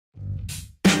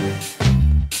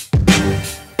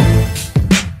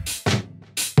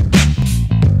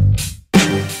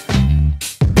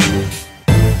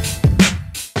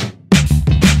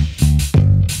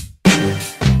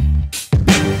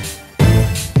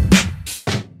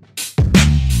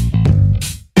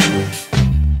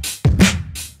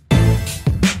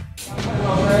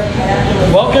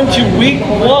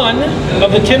1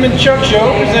 of the Tim and Chuck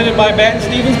Show, presented by Bat &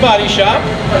 Stevens Body Shop.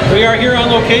 We are here on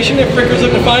location at Frickers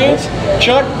of Defiance.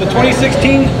 Chuck, the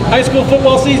 2016 high school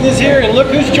football season is here, and look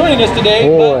who's joining us today.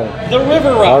 Boy, the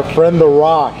River Rock. Our friend the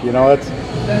Rock. You know, that's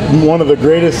one of the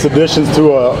greatest additions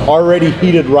to a already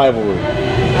heated rivalry.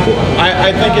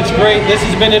 I think it's great. This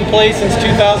has been in place since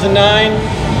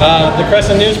 2009. The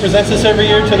Crescent-News presents this every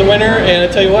year to the winner, and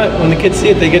I tell you what, when the kids see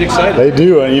it, they get excited. They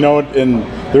do, and you know, and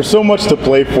there's so much to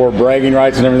play for, bragging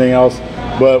rights and everything else,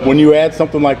 but when you add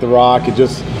something like the Rock, it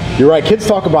just, you're right, kids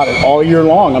talk about it all year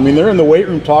long. I mean, they're in the weight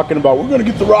room talking about, we're going to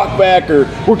get the Rock back, or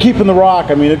we're keeping the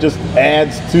Rock. I mean, it just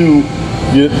adds to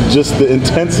just the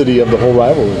intensity of the whole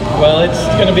rivalry. Well, it's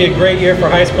going to be a great year for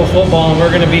high school football, and we're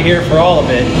going to be here for all of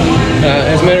it.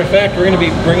 As a matter of fact, we're going to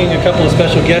be bringing a couple of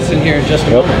special guests in here in just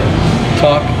a moment.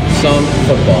 Talk some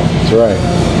football. That's right.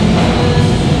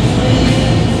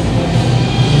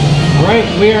 All right,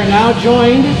 we are now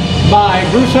joined by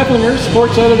Bruce Hefflinger,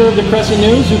 sports editor of the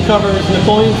Crescent-News, who covers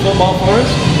Napoleon football for us,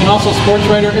 and also sports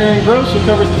writer Aaron Gross, who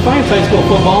covers Defiance High School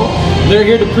football. They're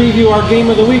here to preview our game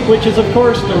of the week, which is, of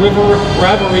course, the river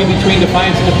rivalry between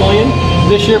Defiance and Napoleon.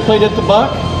 This year played at the Buck.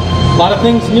 A lot of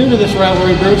things new to this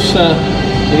rivalry, Bruce.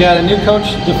 We got a new coach,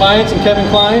 Defiance, and Kevin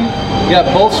Klein. We got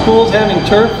both schools having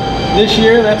turf this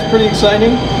year. That's pretty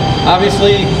exciting.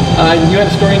 Obviously, you had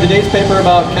a story in today's paper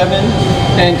about Kevin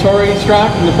and Tori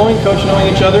Strock, the Napoleon coach, knowing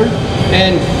each other.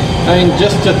 And I mean,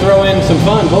 just to throw in some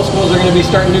fun, both schools are going to be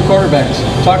starting new quarterbacks.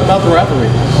 Talk about the rivalry.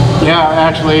 Yeah,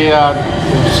 actually,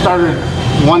 it started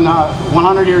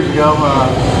 100 years ago.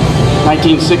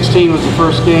 1916 was the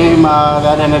first game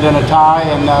that ended in a tie,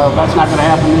 and that's not going to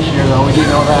happen this year, though. We do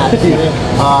know that.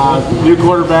 New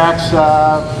quarterbacks.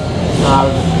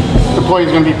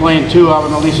 Napoleon's going to be playing 2 of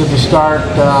them, at least at the start.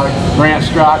 Grant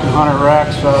Strock and Hunter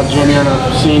Rex, junior and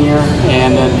a senior,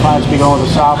 and then Defiance will be going with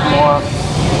a sophomore.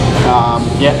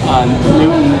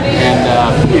 Newton,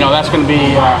 and you know, that's going to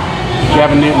be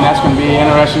Gavin Newton. That's going to be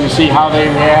interesting to see how they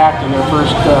react in their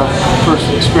first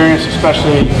experience,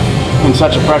 especially in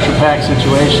such a pressure-packed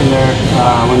situation there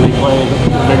when they play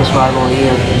the biggest rival of the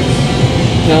year.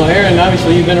 Now, Aaron,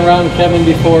 obviously you've been around Kevin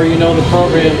before. You know the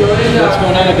program. What's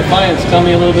going on at Defiance? Tell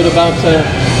me a little bit about a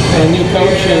new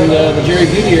coach and the Jerry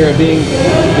Beauty era being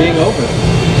over.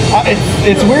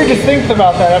 It's weird to think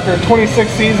about that after 26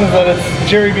 seasons that it's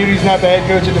Jerry Beauty's not the head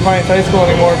coach at Defiance High School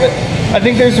anymore, but I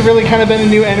think there's really kind of been a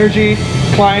new energy.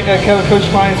 Coach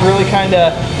Klein's really kind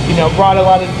of, you know, brought a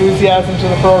lot of enthusiasm to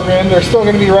the program. They're still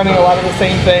going to be running a lot of the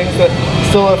same things, but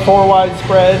still a 4-wide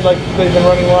spread like they've been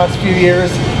running the last few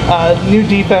years. New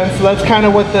defense, so that's kind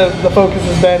of what the focus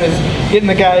has been, is getting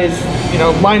the guys, you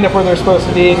know, lined up where they're supposed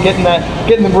to be and getting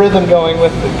the rhythm going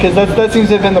with it, because that seems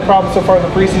to have been the problem so far in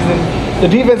the preseason. The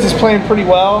defense is playing pretty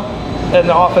well, and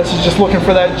the offense is just looking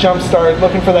for that jump start,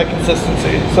 looking for that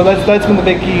consistency. So that's been the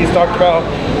big key he's talked about.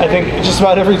 I think just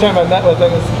about every time I've met with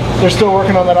him, is they're still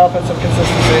working on that offensive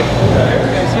consistency.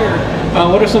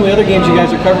 What are some of the other games you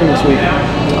guys are covering this week?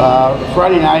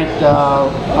 Friday night,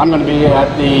 I'm going to be at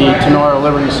the Tenora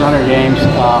Liberty Center games.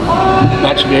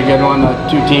 That should be a good one. The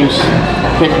 2 teams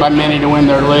picked by many to win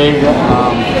their league.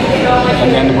 And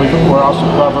then we're also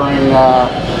covering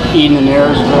Eden and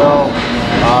Ayersville,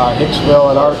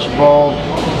 Hicksville at Archibald,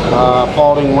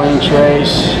 Paulding, Wayne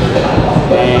Trace,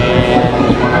 and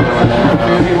one other one there.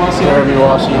 Fairview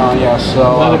Wasion, yes. So,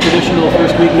 a lot of traditional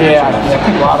first week matches.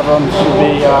 Yeah, a lot of them should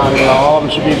be, all of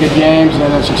them should be good games,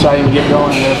 and it's exciting to get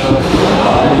going there for the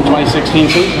 2016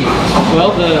 season.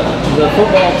 Well, the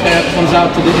football tab comes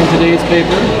out in today's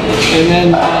paper, and then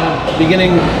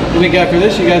beginning the week after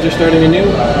this, you guys are starting a new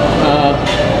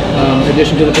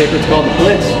addition to the paper. It's called the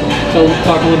Blitz. So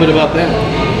talk a little bit about that.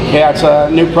 Yeah, it's a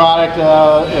new product.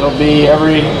 It'll be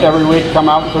every week, come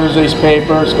out in Thursday's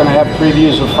paper. It's going to have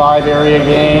previews of 5 area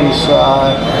games,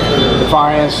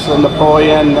 Defiance,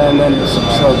 Napoleon, and then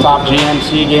some top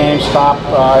GMC games, top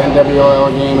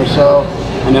NWL game or so,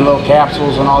 and then little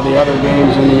capsules on all the other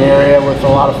games in the area with a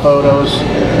lot of photos,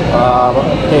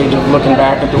 a page of looking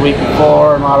back at the week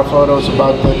before, and a lot of photos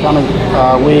about the coming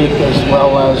week, as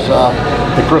well as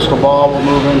the crystal ball will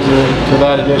move into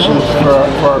that edition for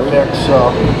our picks.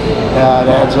 So it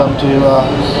adds up to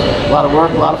a lot of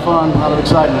work, a lot of fun, a lot of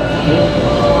excitement.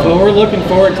 Well, we're looking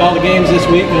forward to all the games this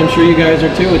week, and I'm sure you guys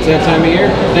are too. It's that time of year.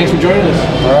 Thanks for joining us.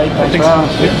 All right, thanks for having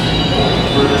us.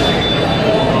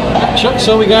 Chuck,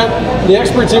 so we got the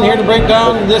experts in here to break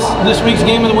down this week's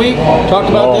game of the week. Talked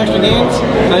about the extra games.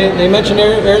 They mentioned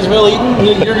Ayersville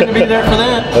Eaton. You're going to be there for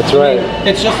that. That's right. I mean,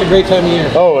 it's just a great time of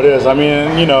year. Oh, it is. I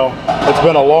mean, you know, it's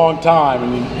been a long time,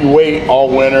 and you wait all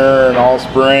winter and all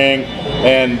spring.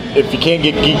 And if you can't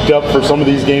get geeked up for some of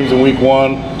these games in week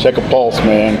 1, check a pulse,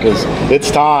 man, because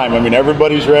it's time. I mean,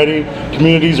 everybody's ready.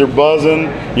 Communities are buzzing.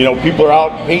 You know, people are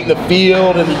out painting the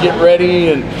field, and you get ready.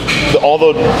 And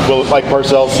well, like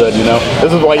Parcells said, you know,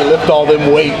 this is why you lift all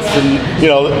them weights. And, you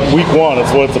know, week 1,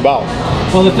 that's what it's about.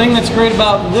 Well, the thing that's great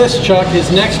about this, Chuck,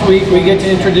 is next week we get to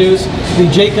introduce the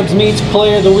Jacobs Meats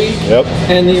Player of the Week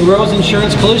and the Rose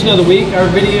Insurance Collision of the Week. Our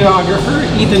videographer,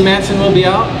 Ethan Matson, will be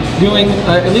out doing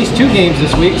at least 2 games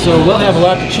this week, so we'll have a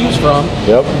lot to choose from.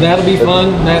 That'll be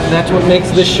fun. That's what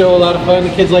makes this show a lot of fun. The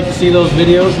kids like to see those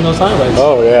videos and those highlights.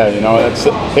 Oh, yeah, you know,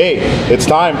 hey, it's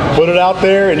time. Put it out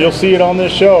there, and you'll see it on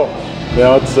this show. You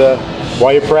know, it's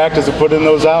why you practice and put in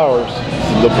those hours,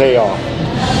 the payoff.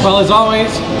 Well, as always,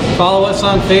 follow us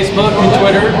on Facebook and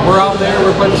Twitter. We're out there.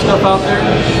 We're putting stuff out there.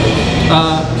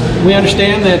 We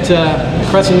understand that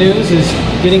Crescent-News is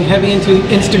getting heavy into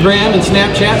Instagram and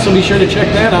Snapchat, so be sure to check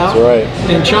that out. That's right.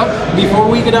 And Chuck, before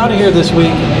we get out of here this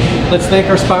week, let's thank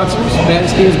our sponsors, Matt and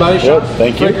Steve's Body Shop.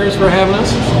 Thank you. Frickers for having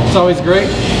us. It's always great.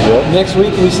 Next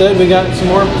week, we said we got some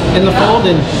more in the fold.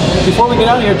 And before we get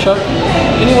out of here, Chuck,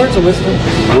 any words of wisdom?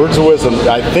 Words of wisdom.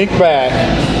 I think back,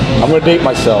 I'm going to date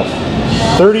myself.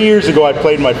 30 years ago, I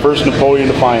played my first Napoleon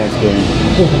Defiance game.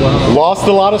 Wow. Lost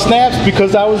a lot of snaps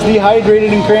because I was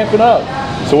dehydrated and cramping up.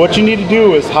 So what you need to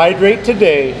do is hydrate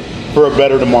today for a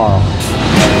better tomorrow.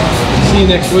 See you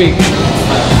next week.